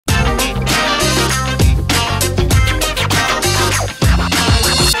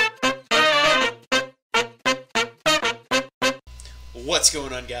What's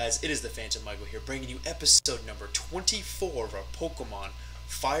going on, guys? It is the Phantom Michael here, bringing you episode number 24 of our Pokemon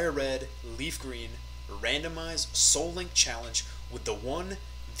Fire Red, Leaf Green, Randomized Soul Link Challenge with the one,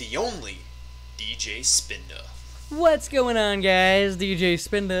 the only, DJ Spinda. What's going on, guys? DJ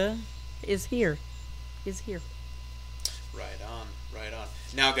Spinda is here. Right on, right on.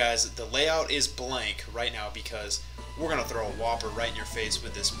 Now, guys, the layout is blank right now because we're going to throw a whopper right in your face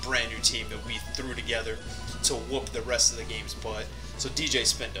with this brand new team that we threw together to whoop the rest of the game's butt. So, DJ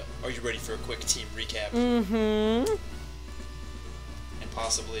Spinda, are you ready for a quick team recap? Mm-hmm. And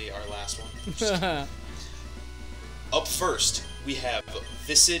possibly our last one. Up first, we have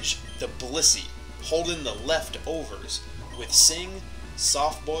Visage the Blissey holding the leftovers with Sing,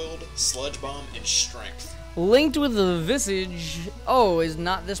 Soft Boiled, Sludge Bomb, and Strength. Linked with the Visage. Oh, is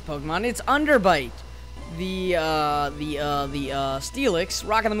not this Pokemon. It's Underbite. The Steelix,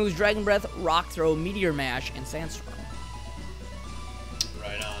 Rock on the Moves, Dragon Breath, Rock Throw, Meteor Mash, and Sandstorm.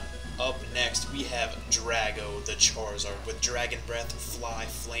 Right on. Up next, we have Drago the Charizard with Dragon Breath, Fly,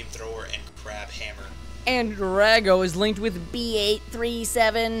 Flamethrower, and Crab Hammer. And Drago is linked with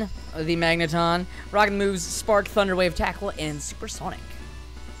B837, the Magneton, Rock on the Moves, Spark, Thunder Wave, Tackle, and Supersonic.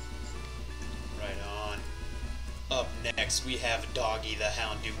 Up next, we have Doggy the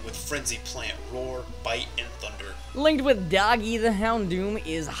Houndoom with Frenzy Plant, Roar, Bite, and Thunder. Linked with Doggy the Houndoom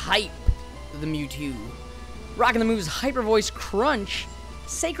is Hype, the Mewtwo. Rockin' the Moves, Hyper Voice, Crunch,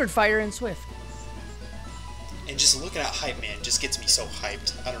 Sacred Fire, and Swift. And just looking at Hype Man just gets me so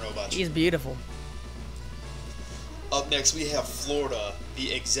hyped. I don't know about you. He's beautiful. Up next, we have Florida,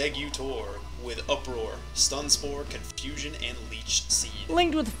 the Executor with Uproar, Stun Spore, Confusion, and Leech Seed.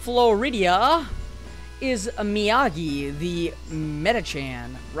 Linked with Floridia is Miyagi, the Metachan.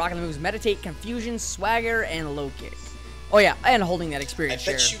 Rockin' the Moves, Meditate, Confusion, Swagger, and Low Kick. Oh yeah, and holding that experience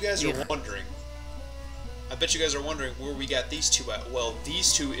share. I bet you guys are wondering. I bet you guys are wondering where we got these two at. Well,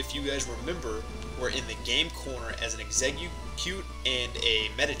 these two, if you guys remember, were in the game corner as an Execute and a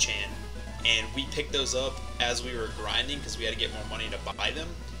Metachan, and we picked those up as we were grinding because we had to get more money to buy them.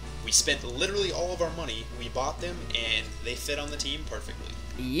 We spent literally all of our money. We bought them, and they fit on the team perfectly.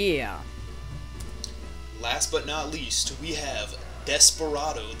 Yeah. Last but not least, we have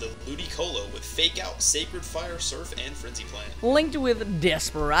Desperado, the Ludicolo, with Fake Out, Sacred Fire, Surf, and Frenzy Plant. Linked with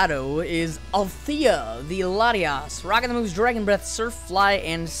Desperado is Althea, the Latias, Rockin' the Moves, Dragon Breath, Surf, Fly,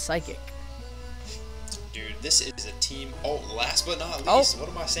 and Psychic. Dude, this is a team. Oh, last but not least. What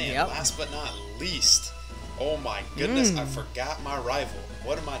am I saying? Yep. Last but not least. Oh my goodness, I forgot my rival.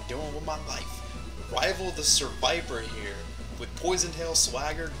 What am I doing with my life? Rival the Survivor here, with Poison Tail,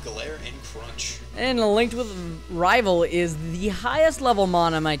 Swagger, Glare, and Crunch. And linked with Rival is the highest level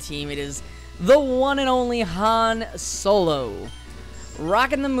mon on my team. It is the one and only Han Solo.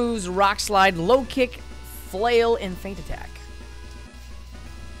 Rockin' the Moves, Rock Slide, Low Kick, Flail, and Feint Attack.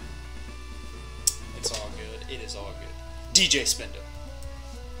 It's all good. It is all good. DJ Spinda.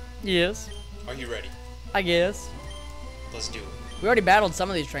 Yes. Are you ready? I guess. Let's do it. We already battled some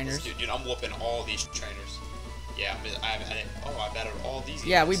of these trainers. Dude, I'm whooping all these trainers. Yeah, I battled all these guys.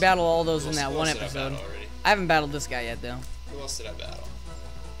 Yeah, we battled all those in that Who one else did episode. I haven't battled this guy yet, though. Who else did I battle?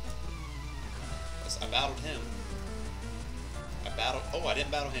 I battled him. Oh, I didn't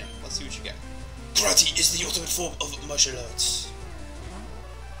battle him. Let's see what you got. Karate is the ultimate form of martial arts.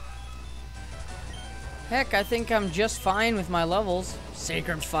 Heck, I think I'm just fine with my levels.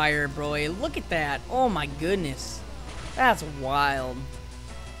 Sacred Fire, bro. Look at that. Oh my goodness. That's wild.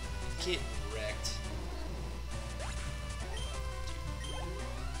 Get wrecked.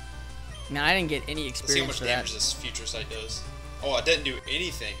 Man, I didn't get any Let's experience see how much for damage that. this future sight does. Oh, I didn't do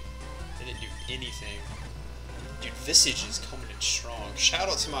anything. I didn't do anything. Dude, Visage is coming in strong. Shout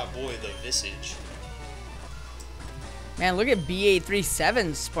out to my boy, the Visage. Man, look at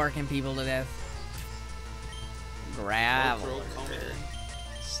B837 sparking people to death. Gravel.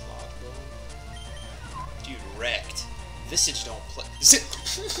 Dude, wrecked. Visage don't play.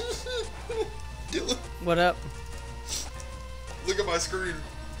 Dude, What up? look at my screen.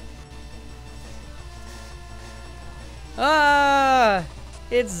 Ah!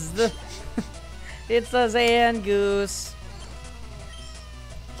 It's the... it's the Zangoose.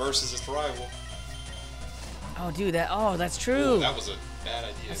 Versus its rival. Oh, dude, that's true. Ooh, that was a bad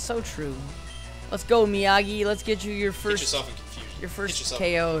idea. That's so true. Let's go, Miyagi. Let's get you your Get first... yourself in confusion. Your first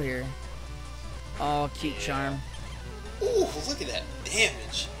KO here. Oh, cute charm. Ooh, look at that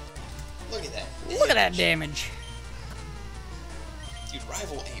damage. Look at that damage. Look at that damage. Dude,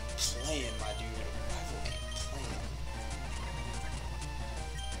 rival ain't playing, my dude. Rival ain't playing.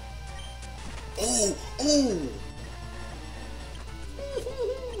 Oh, oh.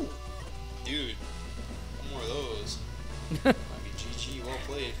 Dude, one more of those. Might be GG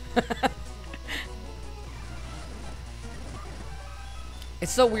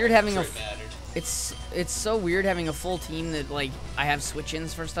It's so weird having Sure a. it mattered. It's so weird having a full team that like I have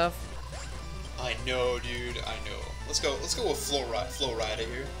switch-ins for stuff. I know, dude. I know. Let's go with Flow Rider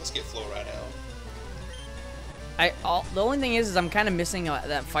here. Let's get Flow Rider out. The only thing is I'm kind of missing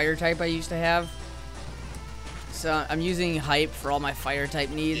that fire type I used to have. So I'm using hype for all my fire type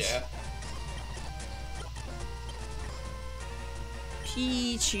needs. Yeah.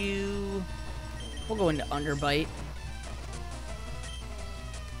 Pichu. We'll go into Underbite.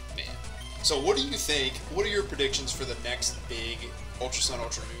 Man. So what do you think? What are your predictions for the next big Ultra Sun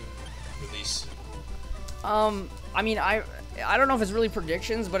Ultra Moon release? I mean, I don't know if it's really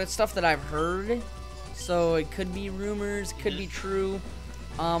predictions, but it's stuff that I've heard. So it could be rumors, could be true.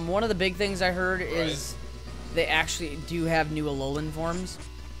 One of the big things I heard is they actually do have new Alolan forms.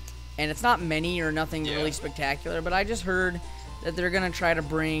 And it's not many or nothing really spectacular, but I just heard that they're going to try to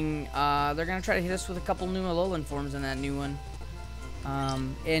bring, they're going to try to hit us with a couple new Alolan forms in that new one.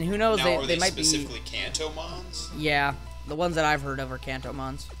 And who knows, now, they might be... specifically Kantomons? Yeah, the ones that I've heard of are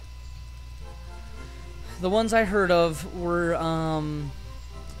Kantomons. The ones I heard of were,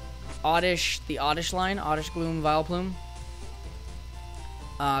 Oddish, the Oddish line, Oddish Gloom, Vileplume.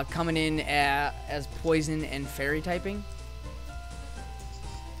 Coming in as Poison and Fairy typing.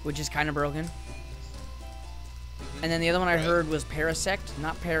 Which is kind of broken. And then the other one I heard was Parasect,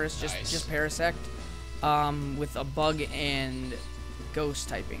 not Paris, just Parasect, with a Bug and Ghost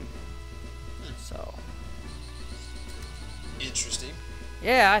typing. So. Interesting.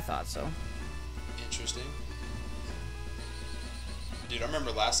 Yeah, I thought so. Interesting. Dude, I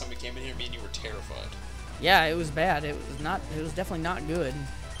remember last time we came in here, me and you were terrified. Yeah, it was bad. It was definitely not good.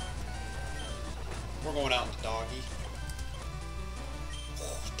 We're going out with Doggy.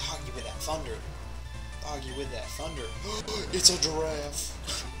 Oh, Doggy with that thunder. Doggy with that thunder. It's a giraffe.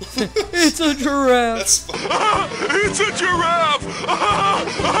 It's a giraffe. That's fun. It's a giraffe!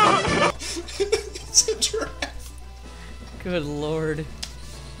 It's a giraffe. Good lord.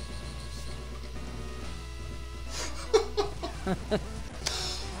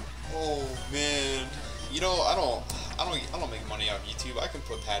 Oh man. You know, I don't make money off YouTube. I can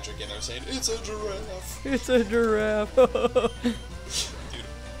put Patrick in there saying it's a giraffe. It's a giraffe. Dude,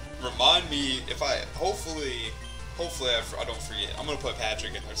 remind me if hopefully I don't forget. I'm gonna put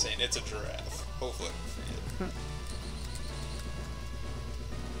Patrick in there saying it's a giraffe. Hopefully I don't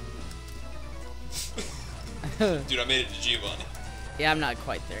forget. Dude, I made it to Giovanni. Yeah, I'm not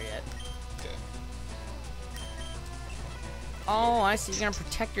quite there yet. Okay. Oh, I see. You're gonna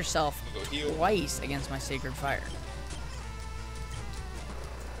protect yourself Go heal. twice against my Sacred Fire.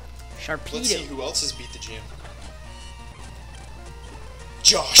 Sharpedo. Let's see who else has beat the gym.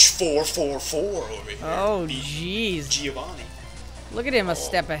 Josh 444 over here. Oh, beat jeez. Giovanni. Look at him a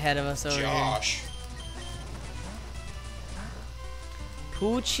step ahead of us over Josh. here.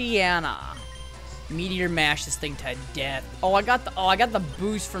 Poochyena. Meteor Mash this thing to death. Oh, I got the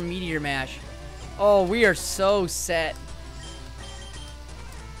boost from Meteor Mash. Oh, we are so set.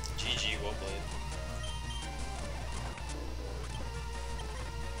 GG, well played.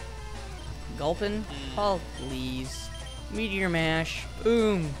 Gulpin? Oh, please. Meteor Mash.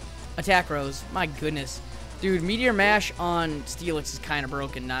 Boom. Attack Rose. My goodness. Dude, Meteor Mash on Steelix is kind of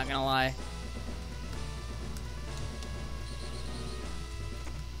broken, not gonna lie.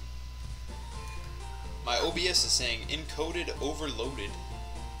 My OBS is saying encoded overloaded.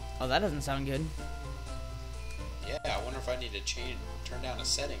 Oh, that doesn't sound good. Yeah, I wonder if I need to turn down a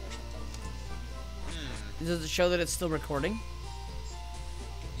setting or something. Does it show that it's still recording?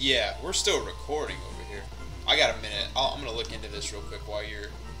 Yeah, we're still recording over here. I got a minute. I'm gonna look into this real quick while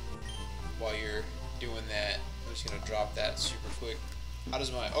you're doing that. I'm just gonna drop that super quick. How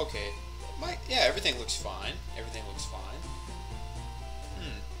does yeah, everything looks fine. Everything looks fine.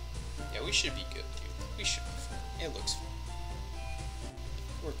 Yeah, we should be good, dude. We should be fine. It looks fine.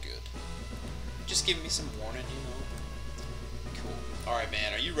 We're good. Just give me some warning, you know. Cool. Alright,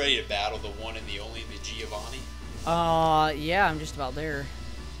 man. Are you ready to battle the one and the only, the Giovanni? Yeah, I'm just about there.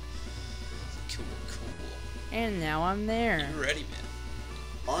 Cool. And now I'm there. You ready, man?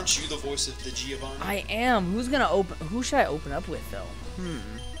 Aren't you the voice of the Giovanni? I am. Who should I open up with, though?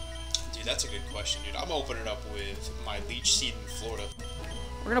 Dude, that's a good question, dude. I'm opening up with my Leech Seed in Florida.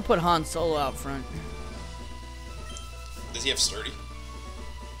 We're gonna put Han Solo out front. Does he have Sturdy?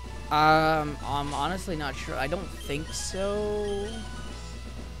 I'm honestly not sure. I don't think so.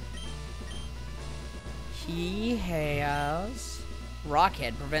 He has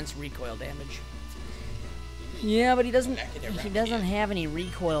Rockhead, prevents recoil damage. Yeah, but he doesn't have any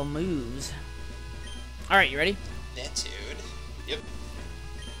recoil moves. All right, you ready? That dude. Yep.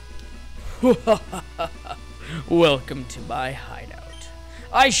 Welcome to my hideout.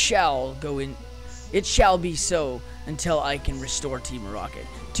 I shall go in. It shall be so until I can restore Team Rocket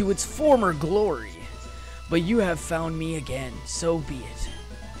to its former glory. But you have found me again, so be it.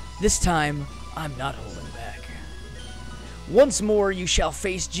 This time, I'm not holding back. Once more, you shall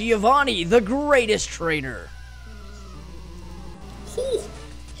face Giovanni, the greatest trainer.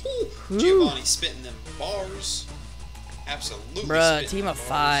 Giovanni spitting them bars. Absolutely. Bruh, team of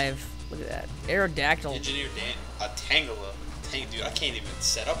 5. Look at that. Aerodactyl. Engineer Dan. A Tangela. Dude, I can't even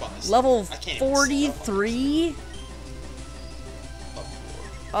set up on this. Level thing. 43?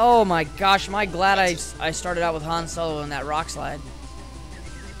 Oh my gosh, am I glad I started out with Han Solo in that rock slide.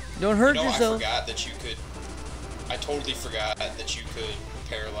 Don't hurt yourself. I forgot that you could... I totally forgot that you could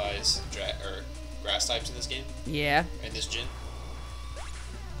paralyze grass types in this game. Yeah. In this gen.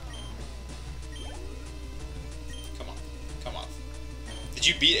 Come on. Did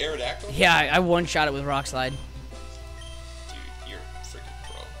you beat Aerodactyl? Yeah, I one-shot it with rock slide. Dude, you're a freaking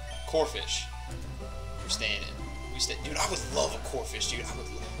pro. Corefish. We're staying in. Dude, I would love a corefish, dude.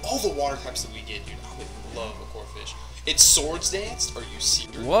 All the water types that we get, dude, I would love a corefish. It's swords danced? Are you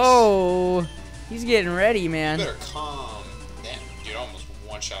serious? Whoa. He's getting ready, man. You better calm down. Dude, I almost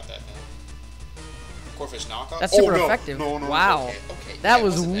one-shot that thing. Corefish knockoff? That's super effective. No. Wow. Okay. That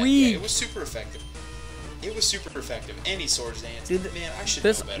was weak. Yeah, it was super effective. Any swords dance. Dude, man, I should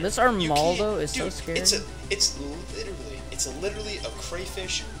know better. This Armaldo is so scary. It's literally a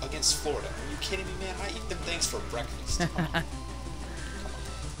crayfish against Florida. Are you kidding me, man? I eat them things for breakfast. Come on.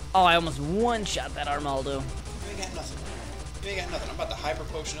 Oh, I almost one-shot that Armaldo. You ain't got nothing. I'm about to hyper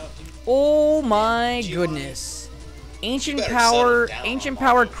potion up, dude. Oh my goodness. Ancient power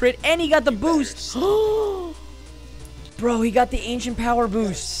crit, and he got the boost. Bro, he got the ancient power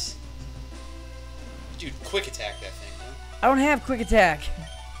boost. Dude, quick attack that thing, huh? I don't have quick attack.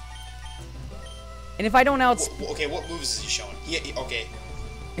 And if I don't okay, what moves is he showing? Okay.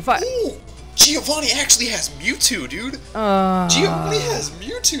 Ooh, Giovanni actually has Mewtwo, dude. Giovanni has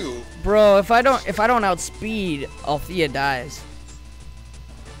Mewtwo. Bro, if I don't outspeed, Althea dies.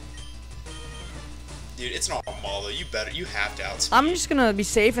 Dude, it's an Armaldo. You have to outspeed. I'm just gonna be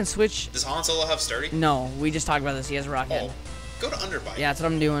safe and switch. Does Han Solo have sturdy? No, we just talked about this. He has Rocket. Oh, go to Underbite. Yeah, that's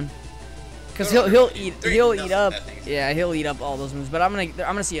what I'm doing. Cause he'll eat up. Yeah, he'll eat up all those moves. But I'm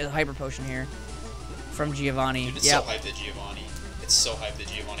gonna see a hyper potion here from Giovanni. Dude, it's so hyped that Giovanni. It's so hyped that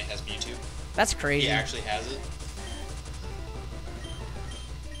Giovanni has Mewtwo. That's crazy. He actually has it.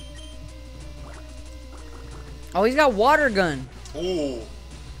 Oh, he's got water gun. Ooh.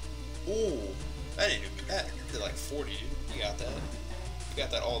 That ain't that did like 40, dude. You got that. You got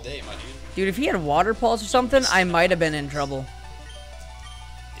that all day, my dude. Dude, if he had water pulse or something, I might have been in trouble.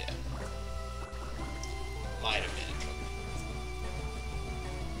 Yeah. Might have been in trouble.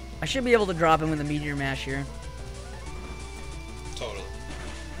 I should be able to drop him with a meteor mash here. Totally.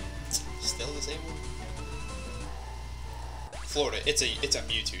 Still disabled? Florida, it's a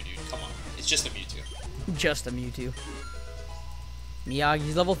Mewtwo, dude. Come on. It's just a Mewtwo. Just a Mewtwo.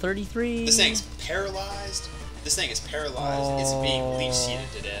 Miyagi's level 33. This thing's paralyzed. Oh. It's being leech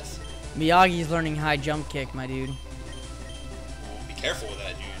seeded to death. Miyagi's learning high jump kick, my dude. Well, be careful with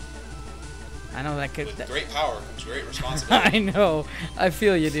that, dude. I know that could. With great power comes great responsibility. I know. I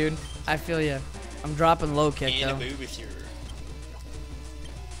feel you, dude. I feel you. I'm dropping low kick though.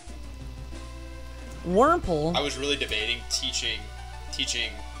 Wurmple. I was really debating teaching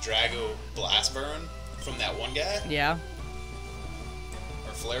Drago Blast Burn from that one guy. Yeah.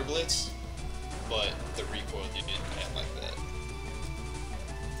 Or Flare Blitz, but the recoil didn't like that.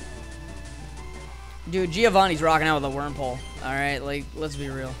 Dude, Giovanni's rocking out with a Wurmple. All right, like let's be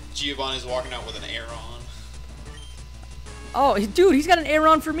real. Giovanni's walking out with an Aeron. Oh, dude, he's got an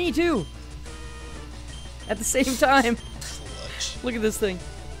Aeron for me too. At the same time. Clutch. Look at this thing.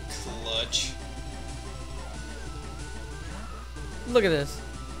 Clutch. Look at this.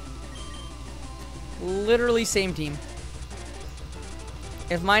 Literally same team.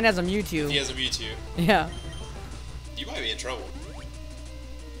 If mine has a Mewtwo. If he has a Mewtwo. Yeah. You might be in trouble.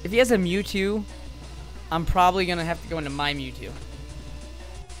 If he has a Mewtwo, I'm probably gonna have to go into my Mewtwo. Ooh,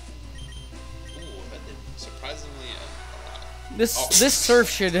 that did surprisingly a lot. This surf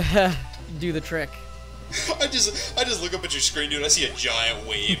should do the trick. I just look up at your screen, dude. I see a giant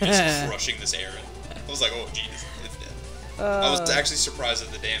wave just crushing this Aaron. I was like, oh jeez, it's dead. I was actually surprised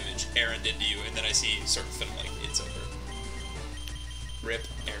at the damage Aaron did to you, and then I see surf and I'm like, it's over. Rip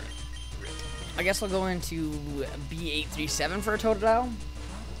Aaron. Rip. I guess I'll go into B837 for a Totodile.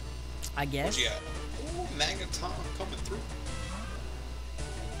 I guess. What you got? Ooh, Magneton coming through.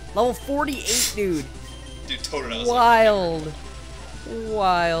 Level 48, dude. Dude, Totodile's wild.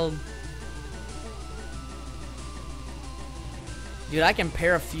 Wild. Dude, I can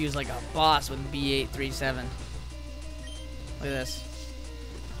parafuse like a boss with B837. Look at this.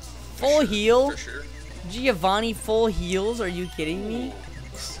 Full heal? For sure. Giovanni full heals? Are you kidding me?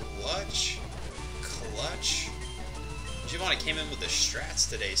 Clutch. Clutch. Giovanni came in with the strats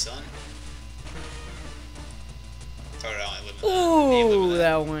today, son. Ooh,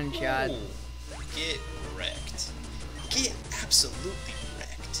 that one shot. Ooh, get wrecked. Get absolutely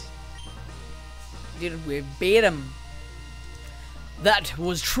wrecked. Dude, we beat him. That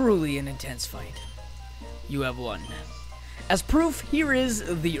was truly an intense fight. You have won. As proof, here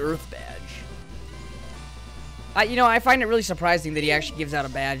is the Earth Badge. I find it really surprising that he actually gives out a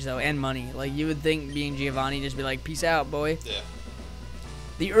badge, though, and money. Like, you would think being Giovanni, just be like, peace out, boy. Yeah.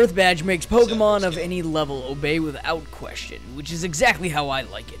 The Earth Badge makes Pokemon of any level obey without question, which is exactly how I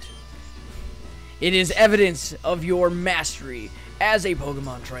like it. It is evidence of your mastery as a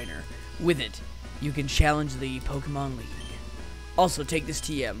Pokemon trainer. With it, you can challenge the Pokemon League. Also, take this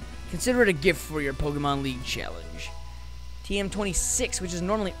TM. Consider it a gift for your Pokemon League challenge. TM26, which is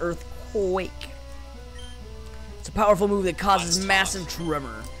normally Earthquake. It's a powerful move that causes massive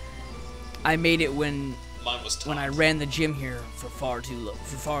tremor. I made it when I ran the gym here for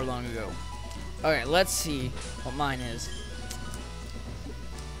far long ago. Okay, let's see what mine is.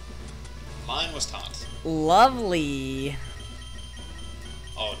 Mine was taunt. Lovely.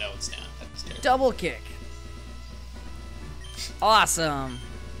 Oh no, it's not. That's terrible. Double kick. Awesome.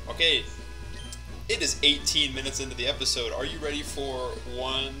 Okay, it is 18 minutes into the episode. Are you ready for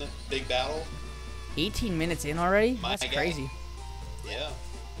one big battle? 18 minutes in already? My That's guy. crazy. Yeah.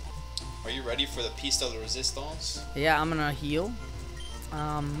 Are you ready for the piece de resistance? Yeah, I'm gonna heal.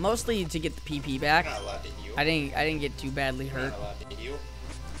 Mostly to get the PP back. You're not allowed to heal. I didn't get too badly You're hurt. not allowed to heal.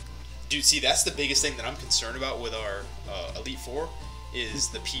 Dude, see, that's the biggest thing that I'm concerned about with our Elite Four is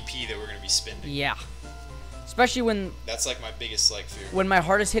the PP that we're gonna be spending. Yeah. Especially when That's like my biggest fear. when my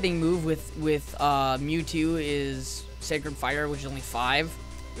hardest hitting move with Mewtwo is Sacred Fire, which is only 5.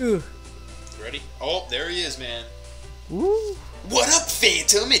 Ugh. You ready? Oh, there he is, man. Woo. What up,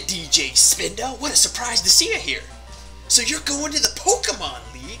 Phantom and DJ Spinda? What a surprise to see you here. So you're going to the Pokemon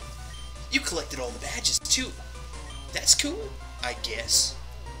League? You collected all the badges, too. That's cool, I guess.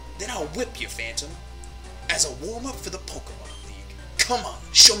 Then I'll whip you, Phantom, as a warm-up for the Pokemon League. Come on,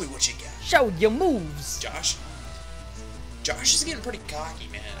 show me what you got. Show your moves. Josh is getting pretty cocky,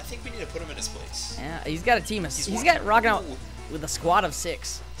 man. I think we need to put him in his place. Yeah, he's got a team of. He's got rocking out with a squad of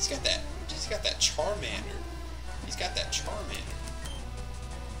 6. He's got that Charmander. He's got that Charmander.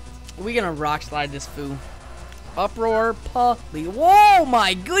 We gonna rock slide this foo. Uproar, Pulley. Whoa,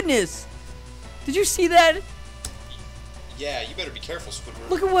 my goodness! Did you see that? Yeah, you better be careful,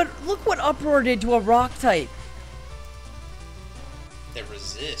 Squidward. Look what Uproar did to a rock type. They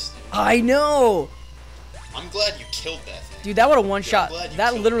resist, dude. I know. I'm glad you killed that thing. Dude, that would have one shot. glad you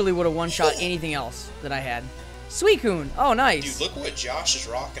That killed literally would have one shot anything else that I had. Suicune. Oh, nice. Dude, look what Josh is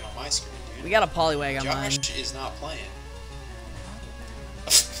rocking on my screen, dude. We got a Poliwag on mine. Josh is not playing.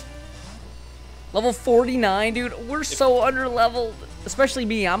 Level 49, dude. We're so under leveled. Especially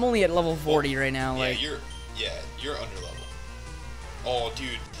me. I'm only at level 40 right now. Yeah, Like, you're under level. Oh,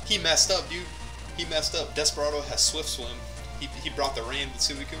 dude, he messed up, dude. He messed up. Desperado has Swift Swim. He brought the rain with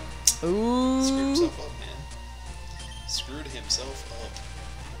Suicune. ooh. Screwed himself up, man. Screwed himself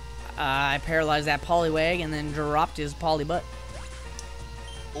up. I paralyzed that Poliwag and then dropped his Polibutt.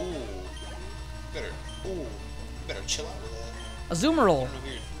 Ooh. You better chill out with that. Azumarill. I don't know who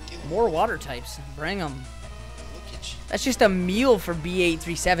you're dealing More water types. Bring them. with. Look at you. That's just a meal for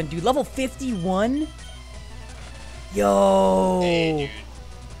B837. Dude, level 51? Yo. Hey, dude.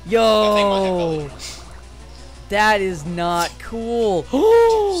 I think my Yo. ability- That is not cool.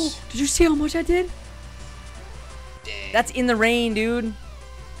 Oh, did you see how much I did? Dang. That's in the rain, dude.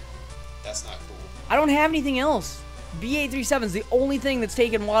 That's not cool. I don't have anything else. B837 is the only thing that's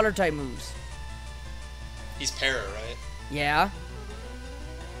taking water type moves. He's para, right? Yeah.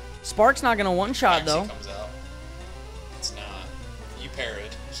 Spark's not gonna one shot Maxi though. comes out. It's not. You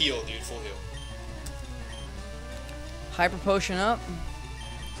parried. Heal, dude. Full heal. Hyper potion up.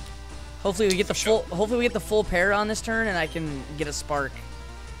 Hopefully we get the full. Hopefully we get the full pair on this turn, and I can get a spark.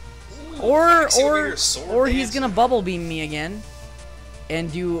 Ooh, Or Maxi over here, sword he's dancing. gonna bubble beam me again,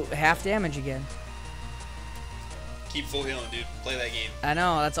 and do half damage again. Keep full healing, dude. Play that game. I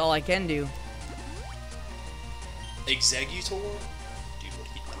know, that's all I can do. Executor? Dude, what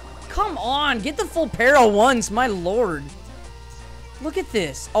he doing? Come on, get the full para once, my lord. Look at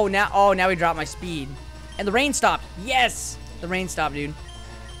this. Oh now we dropped my speed, and the rain stopped. Yes, the rain stopped, dude.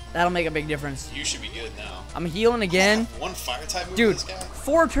 That'll make a big difference. You should be good now. I'm healing again. One fire type move Dude, with this guy?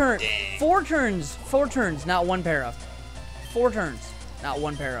 4 Dang. turns, not one para. 4 turns. Not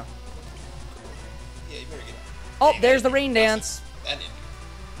 1 para. Yeah, you better get out. Oh, there's the rain dance. That didn't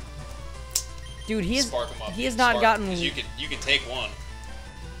Dude, he has spark him up. he has not gotten. You can take one.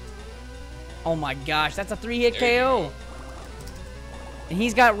 Oh my gosh, that's a 3-hit There you KO. go. And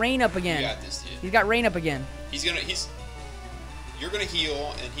he's got rain up You again. got this, dude. He's got rain up again. You're gonna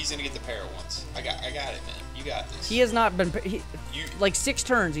heal, and he's gonna get the para once. I got it, man. You got this. He has not been like 6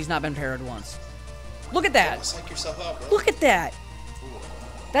 turns. He's not been parried once. Look at that. Psych yourself up, bro. Look at that. Ooh.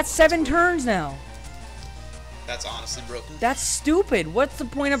 That's 7 turns now. That's honestly broken. That's stupid. What's the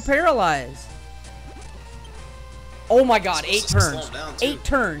point of paralyze? Oh my god, 8 turns. 8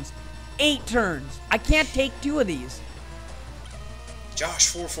 turns. 8 turns. I can't take 2 of these. Josh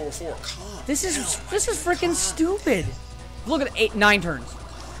 444, calm. This is freaking stupid. Look at 9 turns.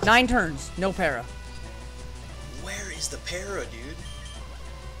 9 turns. No para. Where is the para, dude?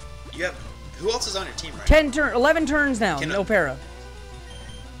 You have who else is on your team right 11 turns now. No para.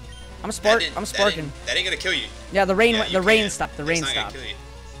 I'm sparking. That ain't gonna kill you. Yeah, the rain. Yeah, the rain stopped. The rain It's not stopped. gonna kill you.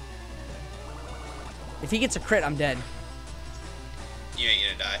 If he gets a crit, I'm dead. You ain't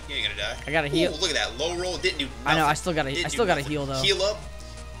gonna die. You ain't gonna die. I gotta heal. Ooh, look at that low roll. Didn't do nothing. I know. I still gotta heal though. Heal up.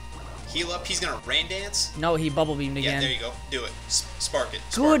 Heal up. He's gonna rain dance. No, he bubble beamed Yeah, again. there you go. Do it. Spark it.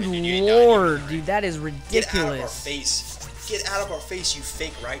 Good Spark it, dude. You ain't lord, dying. dude, that is ridiculous. Get out of our face. Get out of our face, you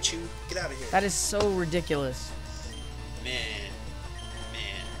fake Raichu. Get out of here. That is so ridiculous. Man.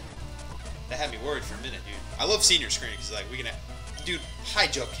 That had me worried for a minute, dude. I love seeing your screen because like we can, dude, high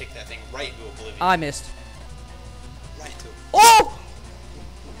jump kick that thing right into oblivion. I missed. Right into it. Oh!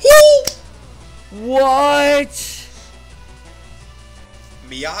 What?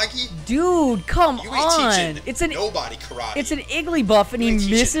 Miyagi? Dude, come You ain't on. teaching It's an nobody karate. It's an Igglybuff and he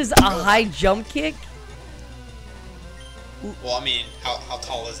misses a high jump kick. Well, I mean, how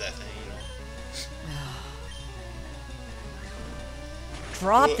tall is that thing, you know?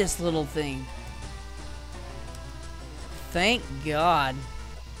 Drop this little thing. Thank God.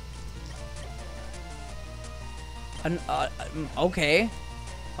 Okay.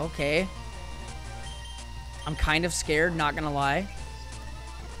 Okay. I'm kind of scared, not gonna lie.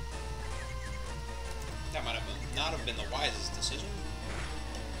 That might have not have been the wisest decision.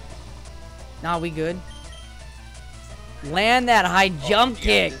 Nah, we good. Land that high jump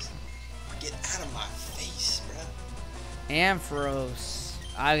kick. Get out of my face, bro. Ampharos.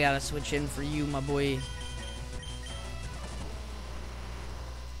 I gotta switch in for you, my boy.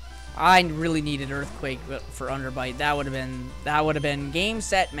 I really needed Earthquake for Underbite. That would have been game,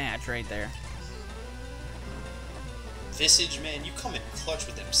 set, match right there. Visage, man, you come in clutch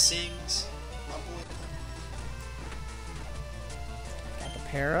with them sings, my boy. Got the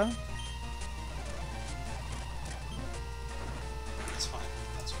para. That's fine.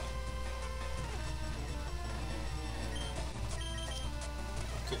 That's fine.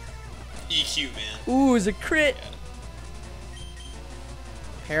 Cool. EQ, man. Ooh, it's a crit.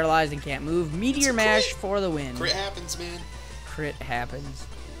 Paralyzed and can't move. Meteor Mash for the win. Crit happens, man. Crit happens.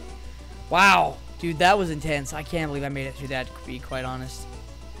 Wow. Dude, that was intense. I can't believe I made it through that, to be quite honest.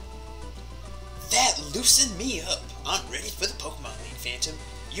 That loosened me up. I'm ready for the Pokemon League, Phantom.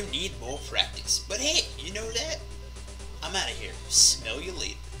 You need more practice. But hey, you know that? I'm out of here. Smell you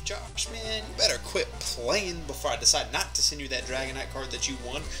later. Josh, man, you better quit playing before I decide not to send you that Dragonite card that you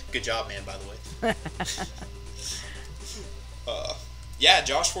won. Good job, man, by the way. Yeah,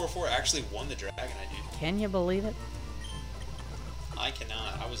 Josh44 actually won the Dragonite, dude. Can you believe it? I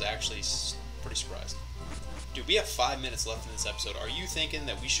cannot. I was actually pretty surprised. Dude, we have 5 minutes left in this episode. Are you thinking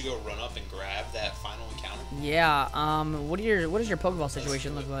that we should go run up and grab that final encounter? Yeah, what does your Pokeball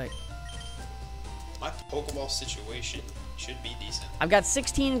situation look like? My Pokeball situation should be decent. I've got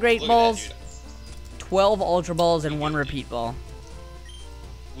 16 Great Look Balls, at that, dude. 12 Ultra Balls, and 1 Repeat Ball.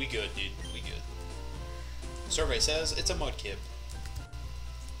 We good, dude. We good. Survey says it's a Mudkip.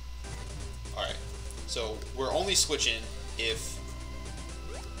 Alright. So, we're only switching if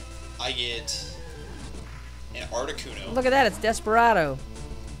I get an Articuno. Look at that, it's Desperado.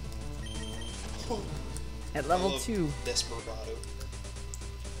 At level I love 2. Desperado.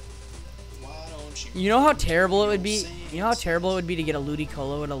 Why don't you... You know how terrible it would be? You know how terrible it would be to get a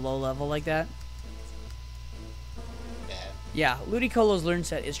Ludicolo at a low level like that? Bad. Yeah, Ludicolo's learn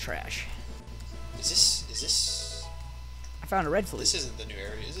set is trash. Is this... I found a red flute. This isn't the new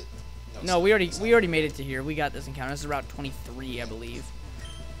area, is it? No, we already made it to here. We got this encounter. This is Route 23, I believe.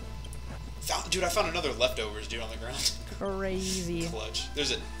 Dude, I found another leftovers, dude, on the ground. Crazy. Clutch.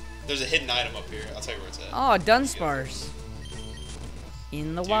 There's a hidden item up here. I'll tell you where it's at. Oh, Dunsparce.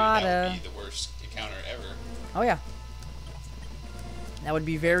 In the water. That would be the worst encounter ever. Oh yeah. That would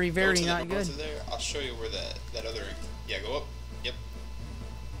be very, very Go to not the north good. of there. I'll show you where that other. Yeah, go up. Yep.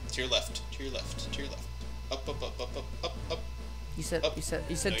 To your left. To your left. To your left. Up, up, up, up, up, up, up. You said Up. you said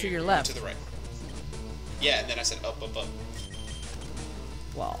No, to you're your left. To the right. Yeah, and then I said up, up, up.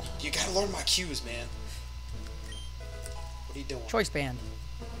 Wow. You gotta learn my cues, man. What are you doing? Choice band.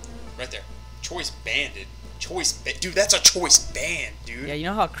 Right there. Choice banded. Dude, that's a choice band, dude. Yeah, you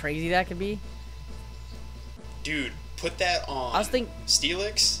know how crazy that could be? Dude, put that on I was think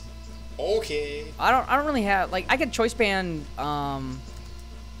Steelix. Okay. I don't really have like I could choice band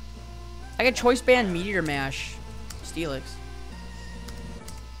Meteor Mash Steelix.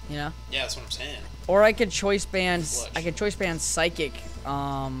 You know? Yeah, that's what I'm saying. Or I could choice band Clutch. Psychic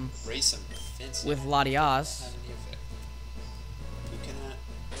Race and fence. with Latias. Have any effect. Who cannot?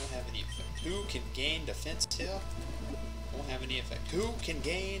 Won't have any effect. Who can gain defense tail? Won't have any effect. Who can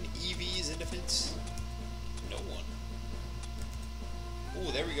gain EVs in defense? No one.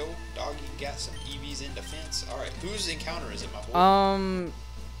 Ooh, there we go. Doggy got some EVs in defense. Alright, whose encounter is it, my boy?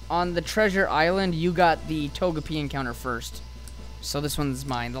 On the Treasure Island, you got the Togepi encounter first. So this one's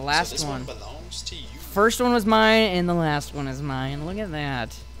mine. The last so this one belongs to you. First one was mine, and the last one is mine. Look at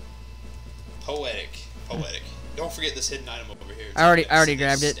that. Poetic. Poetic. Don't forget this hidden item over here. I already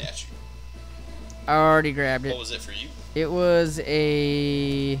grabbed it. Statue. I already grabbed it. What was it for you? It was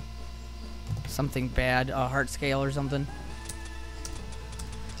a something bad, a heart scale or something.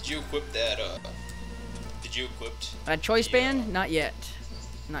 Did you equip that, Did you equip... A choice band? Not yet.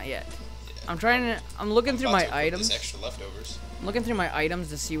 Not yet. Yeah. I'm looking through my items. This extra leftovers. I'm looking through my items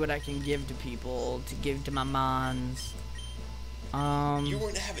to see what I can give to people, to give to my mons. You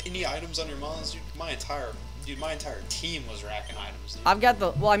wouldn't have any items on your mons, dude. My entire team was racking items, dude.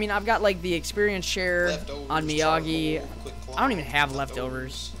 I've got like the experience share Leftovers, on Miyagi. charcoal, quick climb, I don't even have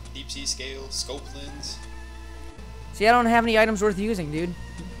leftovers. Deep sea scale, scope lens. See, I don't have any items worth using, dude.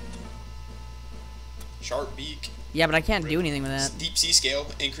 Sharp beak. Yeah, but I can't do anything with that. Deep sea scale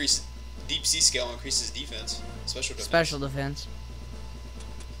increases defense. Special defense. Special defense.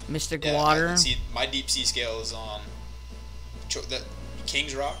 Mystic Yeah, water. See, my deep sea scale is on that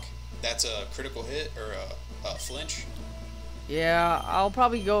King's Rock. That's a critical hit or a flinch. Yeah, I'll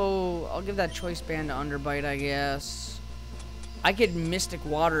give that choice band to Underbite, I guess. I could Mystic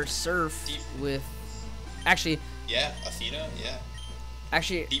Water Surf with, actually. Yeah, Athena. Yeah.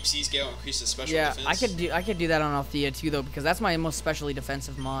 Actually. Deep sea scale increases special yeah, defense. I could do that on Althea too though, because that's my most specially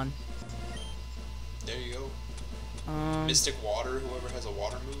defensive mon. There you go. Mystic Water, whoever has a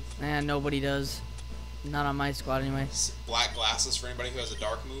water move. Nobody does. Not on my squad anyway. Black Glasses for anybody who has a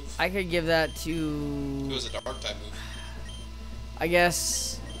dark move. I could give that to... Who has a dark type move? I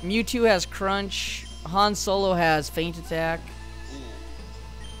guess Mewtwo has Crunch. Han Solo has Faint Attack. Ooh.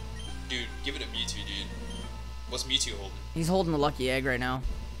 Dude, give it to Mewtwo, dude. What's Mewtwo holding? He's holding the Lucky Egg right now.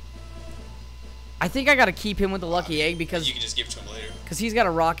 I think I gotta keep him with the Lucky Egg because you can just give it to him later. Because he's gotta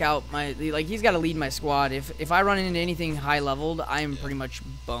rock out my he's gotta lead my squad. If I run into anything high leveled, I'm pretty much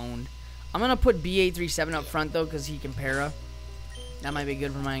boned. I'm gonna put B837 up front though, because he can para. That might be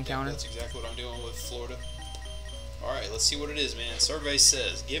good for my encounter. Yeah, that's exactly what I'm doing with Florida. All right, let's see what it is, man. Survey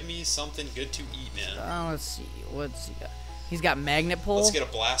says, give me something good to eat, man. Let's see. What's he got? He's got Magnet Pull. Let's get a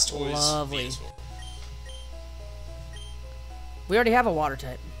Blastoise. Lovely. Venusaur. We already have a water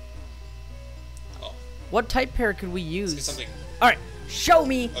type. Oh. What type pair could we use? Let's get something. All right, show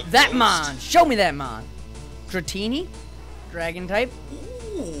me A that ghost. mon. Show me that mon. Dratini, Dragon type.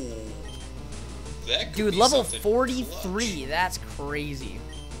 Ooh. That could Dude, be level something 43. clutch. That's crazy.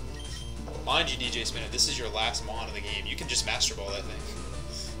 Mind you, DJ Spinda, this is your last mon of the game. You can just Master Ball that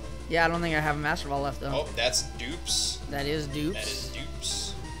thing. Yeah, I don't think I have a Master Ball left though. Oh, that's dupes. That is dupes. That is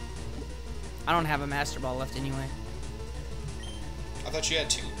dupes. I don't have a Master Ball left anyway. I thought you had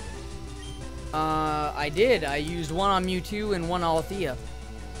two. I did. I used one on Mewtwo and one on Althea.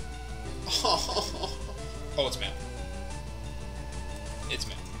 Oh, it's Mount. It's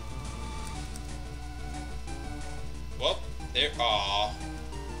Mount. Well, there. Aw.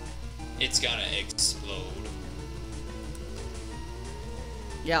 It's gonna explode.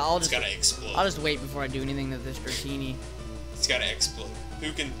 Yeah, It's gonna explode. I'll just wait before I do anything to this Dratini. It's gonna explode.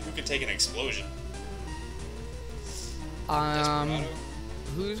 Who can take an explosion? Um, Desperado?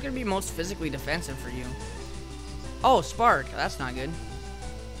 who's gonna be most physically defensive for you? Oh, Spark. That's not good.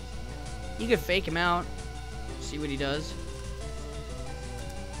 You could fake him out. See what he does.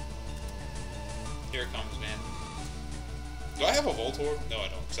 Here it comes, man. Do I have a Voltorb? No, I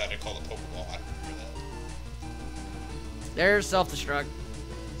don't, because I had to call the Pokeball. I don't remember that. There's self-destruct.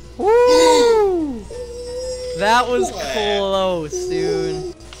 Woo! That was close,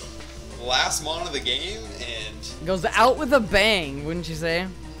 dude. Last mon of the game, and Goes out with a bang, wouldn't you say?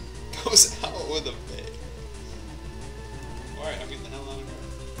 goes out with a bang. Alright, I'm getting the hell out of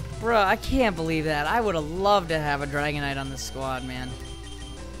here. Bruh, I can't believe that. I would have loved to have a Dragonite on this squad, man.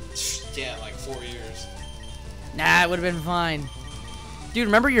 Yeah, like 4 years. Nah, it would have been fine. Dude,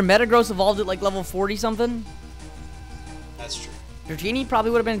 remember your Metagross evolved at like level 40 something? That's true. Dratini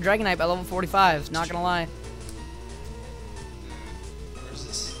probably would have been a Dragonite by level 45, not gonna lie. Where's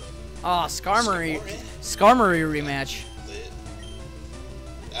this? Oh, Skarmory rematch. Lit.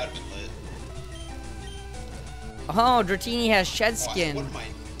 That'd have been lit. Oh, Dratini has Shed Oh, Skin. what am I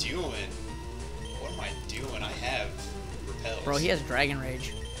doing? What am I doing? I have repels. Bro, he has Dragon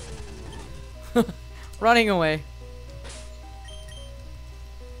Rage. Running away.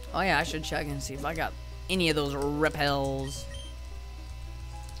 Oh yeah, I should check and see if I got any of those repels.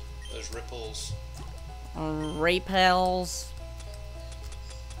 Those ripples. Repels.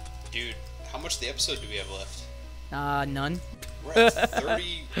 Dude, how much of the episode do we have left? None. We're at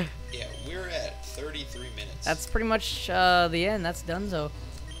 30. Yeah, we're at 33 minutes. That's pretty much the end. That's donezo.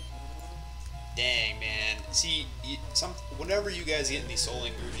 Dang, man. See, whenever you guys get in these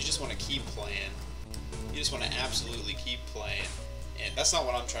soling grooves, you just want to keep playing. You just want to absolutely keep playing. And that's not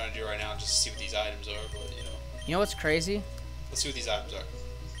what I'm trying to do right now, just to see what these items are, but, you know. You know what's crazy? Let's see what these items are.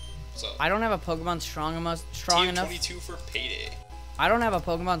 What's up? I don't have a Pokemon strong enough. TM22 for payday. I don't have a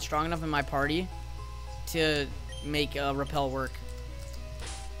Pokemon strong enough in my party to make Repel work.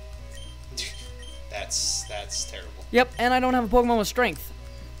 That's terrible. Yep, and I don't have a Pokemon with strength.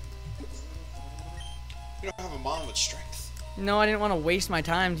 You don't have a Mon with strength. No, I didn't want to waste my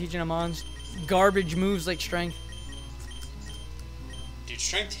time teaching a Mon's garbage moves like strength. Dude,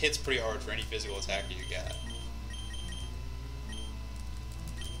 strength hits pretty hard for any physical attacker you got.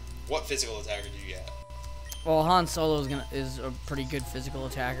 What physical attacker do you got? Well, Han Solo is a pretty good physical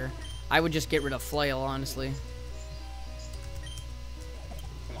attacker. I would just get rid of Flail, honestly.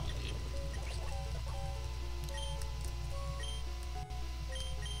 Come on, dude.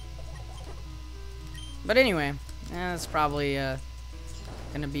 But anyway, that's probably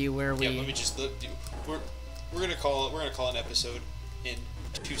gonna be where we. Yeah, let me just look, dude. We're gonna call an episode in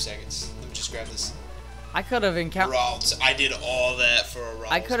 2 seconds. Let me just grab this. I could have encountered. I did all that for a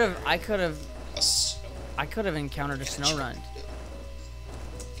route. I could have encountered a Got snow run.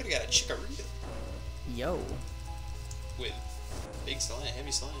 Could have got a Chikorita Yo. with big slam,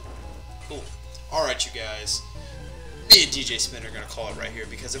 heavy slam. Cool. All right, you guys. Me and DJ Spinda are gonna call it right here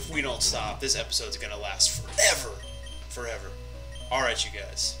because if we don't stop, this episode's gonna last forever. All right, you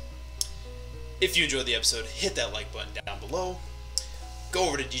guys. If you enjoyed the episode, hit that like button down below. Go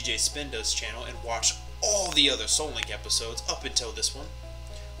over to DJ Spinda's channel and watch all the other Soul Link episodes up until this one.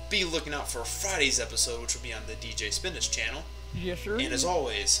 Be looking out for Friday's episode, which will be on the DJ Spinda's channel. Yes, sir. And as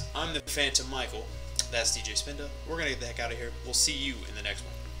always, I'm the Phantom Michael. That's DJ Spinda. We're gonna get the heck out of here. We'll see you in the next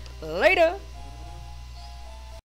one. Later.